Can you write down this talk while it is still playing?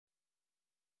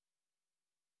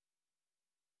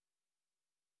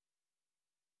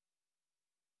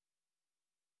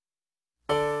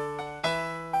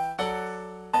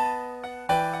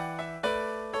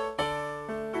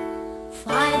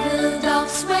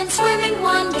ducks went swimming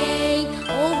one day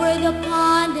over the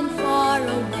pond and far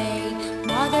away.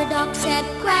 Mother duck said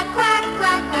quack, quack,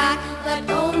 quack, quack,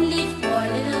 but only 4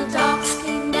 little ducks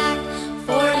came back.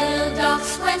 4 little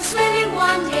ducks went swimming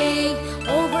one day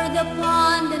over the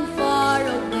pond and far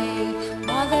away.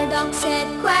 Mother duck said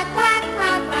quack, quack,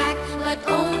 quack, quack, but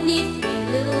only 3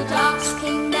 little ducks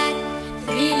came back.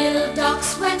 3 little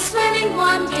ducks went swimming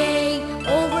one day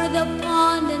over the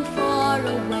pond and far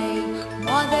away.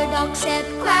 Mother duck said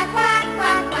quack, quack,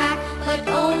 quack, quack, but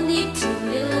only 2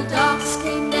 little ducks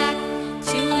came back.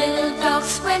 2 little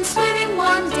ducks went swimming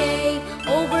one day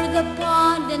over the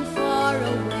pond and far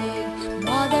away.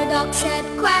 Mother duck said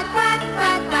quack, quack,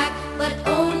 quack, quack, but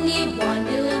only 1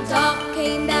 little duck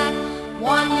came back.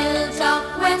 1 little duck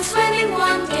went swimming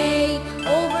one day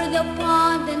over the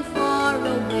pond and far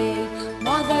away.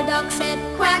 Mother duck said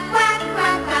quack, quack,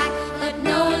 quack, quack, but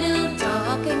no little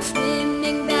duck came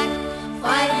swimming back.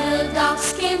 5 little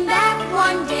ducks came back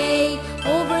one day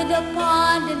over the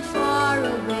pond and far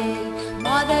away.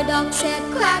 Mother duck said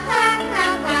quack, quack,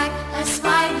 quack, quack, as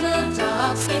 5 little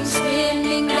ducks came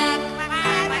swimming back.